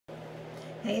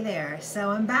Hey there. So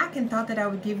I'm back and thought that I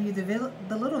would give you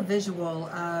the little visual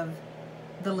of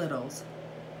the littles.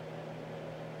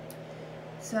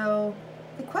 So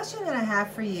the question that I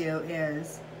have for you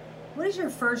is, what is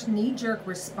your first knee-jerk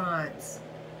response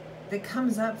that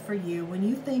comes up for you when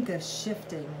you think of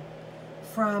shifting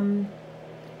from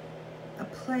a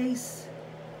place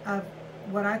of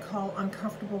what I call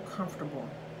uncomfortable comfortable?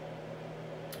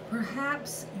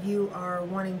 Perhaps you are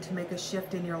wanting to make a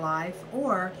shift in your life,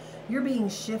 or you're being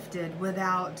shifted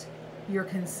without your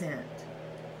consent.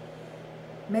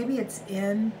 Maybe it's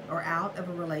in or out of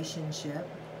a relationship,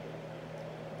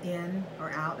 in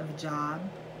or out of a job.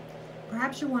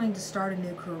 Perhaps you're wanting to start a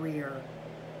new career,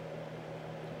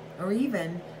 or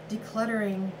even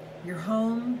decluttering your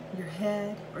home, your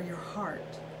head, or your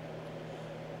heart.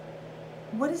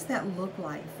 What does that look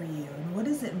like for you? And what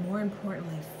does it more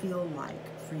importantly feel like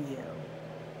for you?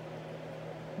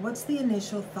 What's the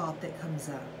initial thought that comes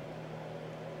up?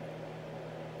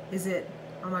 Is it,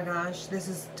 oh my gosh, this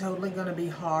is totally going to be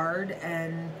hard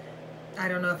and I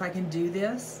don't know if I can do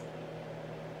this?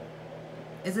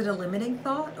 Is it a limiting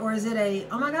thought? Or is it a,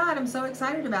 oh my God, I'm so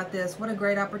excited about this, what a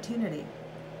great opportunity?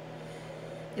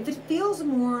 If it feels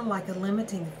more like a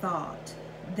limiting thought,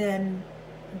 then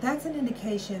that's an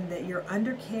indication that your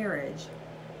undercarriage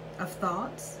of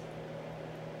thoughts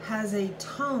has a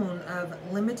tone of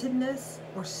limitedness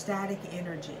or static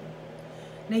energy.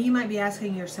 Now you might be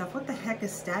asking yourself, what the heck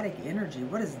is static energy?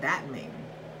 What does that mean?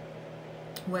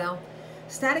 Well,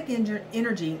 static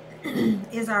energy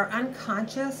is our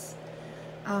unconscious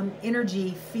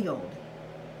energy field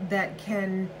that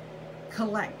can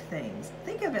collect things.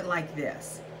 Think of it like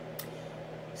this.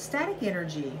 Static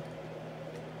energy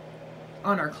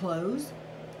on our clothes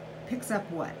picks up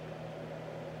what?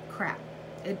 Crap.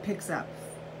 It picks up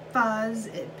fuzz,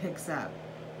 it picks up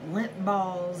lint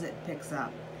balls, it picks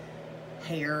up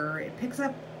hair, it picks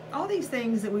up all these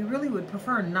things that we really would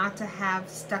prefer not to have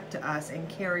stuck to us and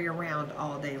carry around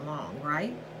all day long,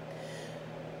 right?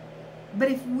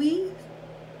 But if we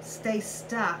stay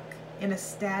stuck in a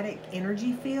static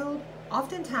energy field,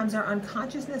 oftentimes our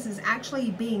unconsciousness is actually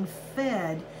being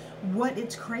fed what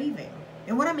it's craving.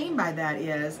 And what I mean by that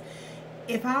is,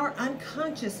 if our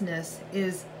unconsciousness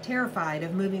is terrified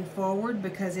of moving forward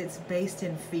because it's based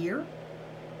in fear,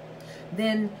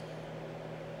 then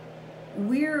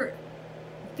we're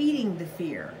feeding the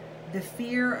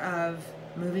fear of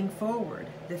moving forward,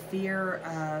 the fear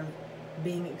of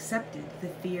being accepted, the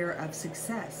fear of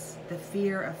success, the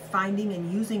fear of finding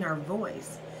and using our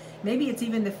voice. Maybe it's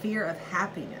even the fear of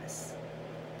happiness.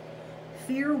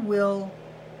 Fear will,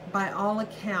 by all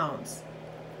accounts,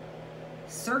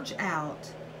 search out,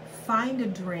 find a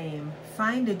dream,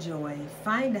 find a joy,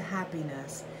 find a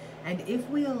happiness, and if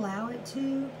we allow it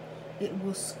to, it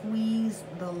will squeeze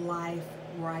the life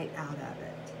right out of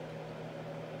it.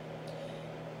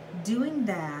 Doing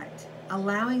that,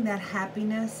 allowing that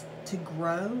happiness to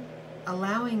grow,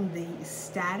 allowing the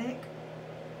static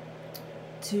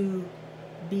to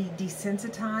be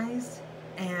desensitized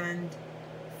and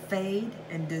fade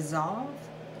and dissolve,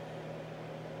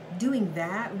 doing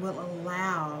that will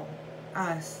allow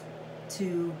us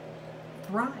to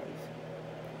thrive.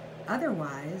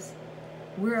 Otherwise,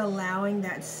 we're allowing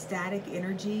that static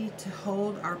energy to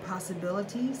hold our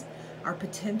possibilities, our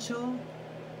potential,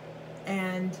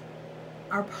 and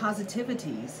our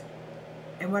positivities.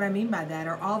 And what I mean by that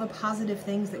are all the positive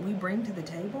things that we bring to the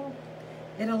table.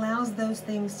 It allows those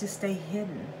things to stay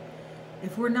hidden.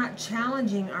 If we're not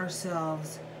challenging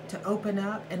ourselves to open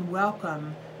up and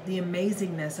welcome the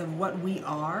amazingness of what we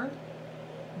are,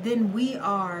 then we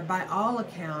are, by all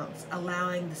accounts,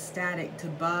 allowing the static to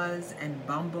buzz and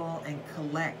bumble and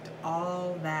collect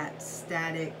all that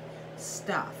static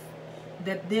stuff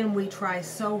that then we try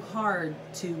so hard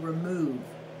to remove.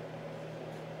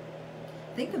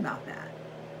 Think about that.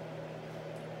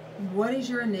 What is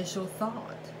your initial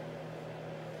thought?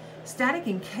 Static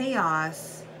and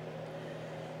chaos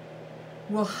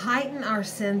will heighten our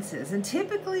senses, and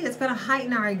typically it's going to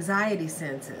heighten our anxiety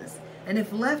senses. And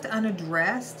if left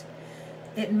unaddressed,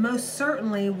 it most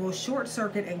certainly will short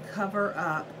circuit and cover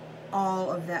up all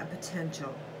of that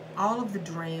potential, all of the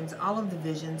dreams, all of the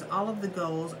visions, all of the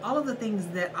goals, all of the things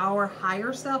that our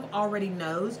higher self already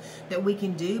knows that we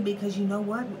can do, because you know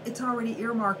what? It's already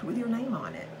earmarked with your name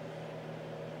on it.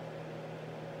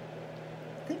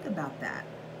 Think about that.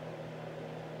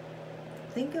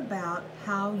 Think about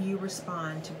how you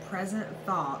respond to present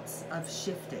thoughts of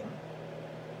shifting.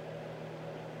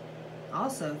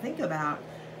 Also, think about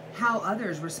how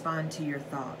others respond to your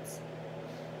thoughts.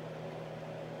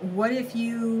 What if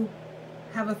you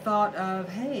have a thought of,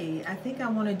 hey, I think I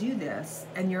want to do this,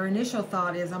 and your initial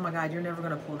thought is, oh my God, you're never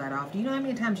going to pull that off. Do you know how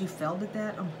many times you failed at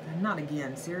that? Oh my God, not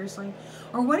again, seriously?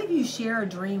 Or what if you share a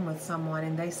dream with someone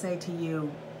and they say to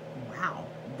you, wow,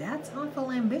 that's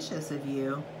awful ambitious of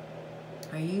you.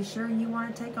 Are you sure you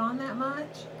want to take on that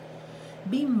much?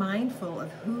 Be mindful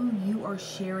of who you are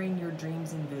sharing your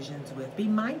dreams and visions with. Be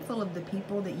mindful of the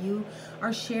people that you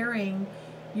are sharing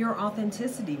your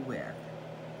authenticity with.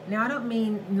 Now, I don't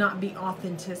mean not be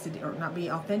authenticity or not be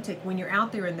authentic when you're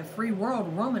out there in the free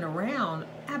world roaming around.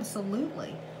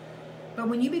 Absolutely. But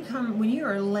when you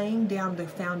are laying down the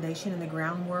foundation and the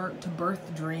groundwork to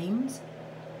birth dreams,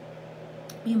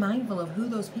 be mindful of who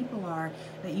those people are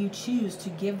that you choose to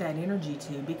give that energy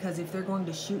to. Because if they're going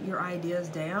to shoot your ideas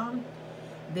down,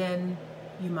 then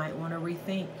you might want to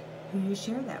rethink who you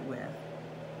share that with.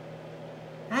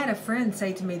 I had a friend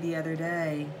say to me the other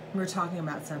day, we were talking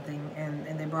about something,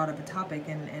 and they brought up a topic,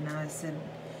 and I said,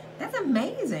 that's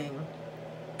amazing.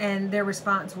 And their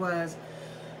response was,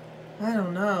 I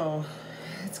don't know,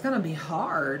 it's going to be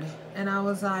hard. And I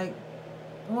was like,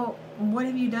 well, what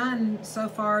have you done so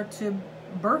far to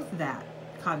birth that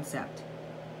concept?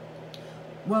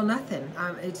 Well, nothing.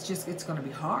 It's going to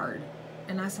be hard.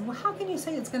 And I said, well, how can you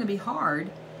say it's going to be hard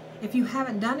if you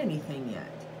haven't done anything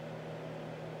yet?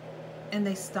 And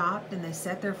they stopped and they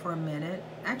sat there for a minute,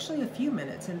 actually a few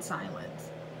minutes in silence,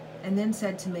 and then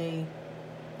said to me,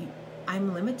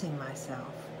 I'm limiting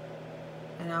myself.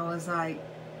 And I was like,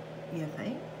 you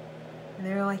think? And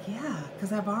they were like, yeah,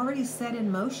 because I've already set in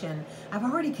motion. I've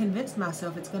already convinced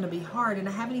myself it's going to be hard, and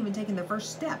I haven't even taken the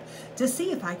first step to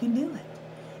see if I can do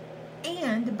it.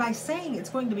 And by saying it's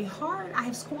going to be hard, I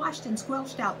have squashed and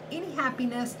squelched out any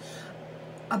happiness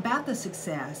about the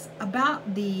success,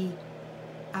 about the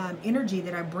energy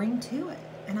that I bring to it.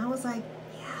 And I was like,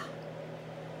 yeah.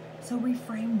 So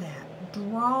reframe that.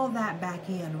 Draw that back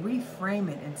in. Reframe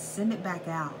it and send it back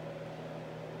out.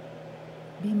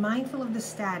 Be mindful of the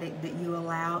static that you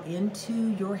allow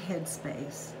into your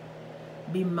headspace.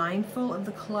 Be mindful of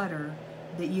the clutter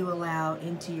that you allow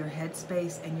into your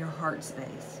headspace and your heart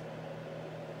space.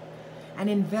 And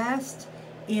invest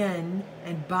in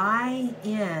and buy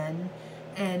in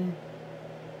and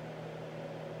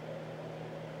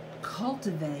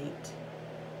cultivate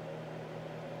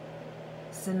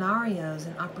scenarios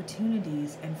and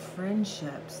opportunities and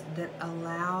friendships that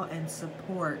allow and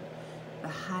support the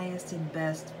highest and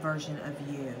best version of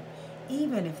you.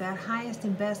 Even if that highest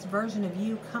and best version of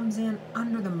you comes in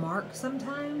under the mark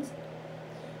sometimes,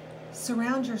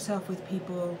 surround yourself with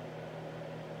people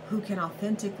who can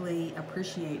authentically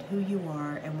appreciate who you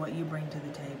are and what you bring to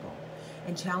the table.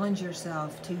 And challenge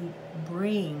yourself to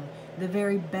bring the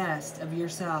very best of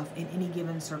yourself in any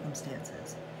given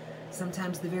circumstances.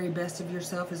 Sometimes the very best of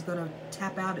yourself is going to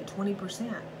tap out at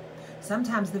 20%.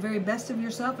 Sometimes the very best of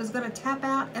yourself is going to tap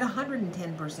out at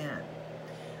 110%.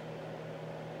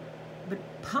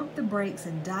 But pump the brakes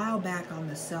and dial back on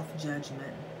the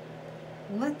self-judgment.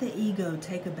 Let the ego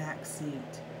take a back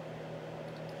seat.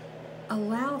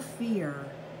 Allow fear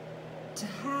to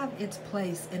have its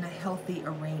place in a healthy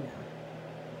arena.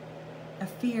 A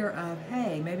fear of,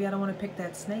 hey, maybe I don't want to pick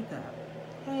that snake up.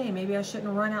 Hey, maybe I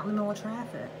shouldn't run out in the middle of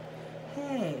traffic.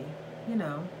 Hey,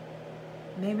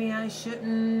 maybe I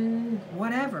shouldn't,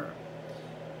 whatever.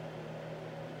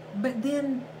 But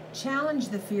then challenge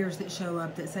the fears that show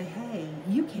up that say, hey,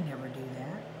 you can never do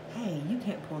that. Hey, you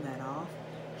can't pull that off.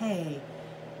 Hey,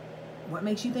 what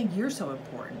makes you think you're so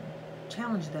important?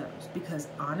 Challenge those, because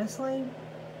honestly,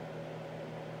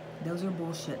 those are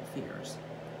bullshit fears.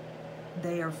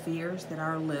 They are fears that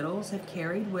our littles have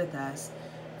carried with us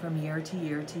from year to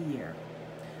year to year.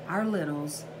 Our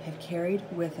littles have carried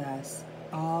with us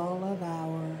all of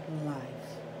our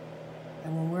life.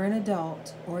 And when we're an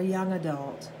adult or a young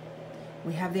adult,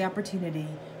 we have the opportunity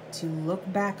to look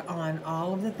back on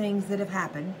all of the things that have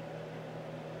happened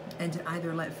and to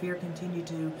either let fear continue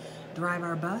to drive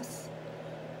our bus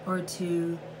or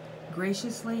to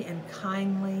graciously and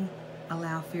kindly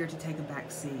allow fear to take a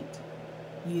back seat,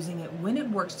 using it when it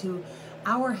works to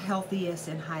our healthiest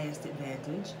and highest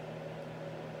advantage,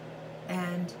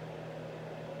 and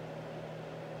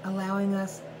allowing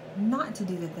us not to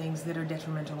do the things that are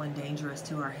detrimental and dangerous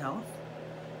to our health,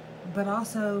 but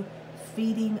also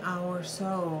feeding our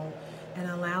soul and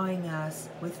allowing us,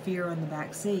 with fear on the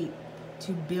back seat,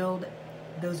 to build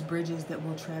those bridges that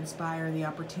will transpire the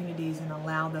opportunities and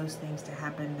allow those things to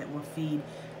happen that will feed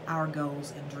our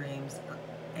goals and dreams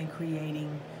and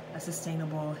creating a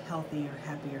sustainable, healthier,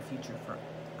 happier future for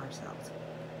ourselves.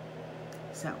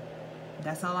 So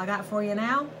that's all I got for you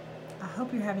now. I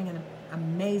hope you're having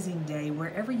amazing day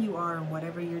wherever you are and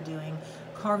whatever you're doing.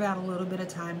 Carve out a little bit of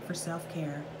time for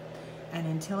self-care. And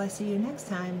until I see you next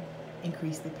time,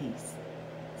 increase the peace.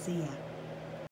 See ya.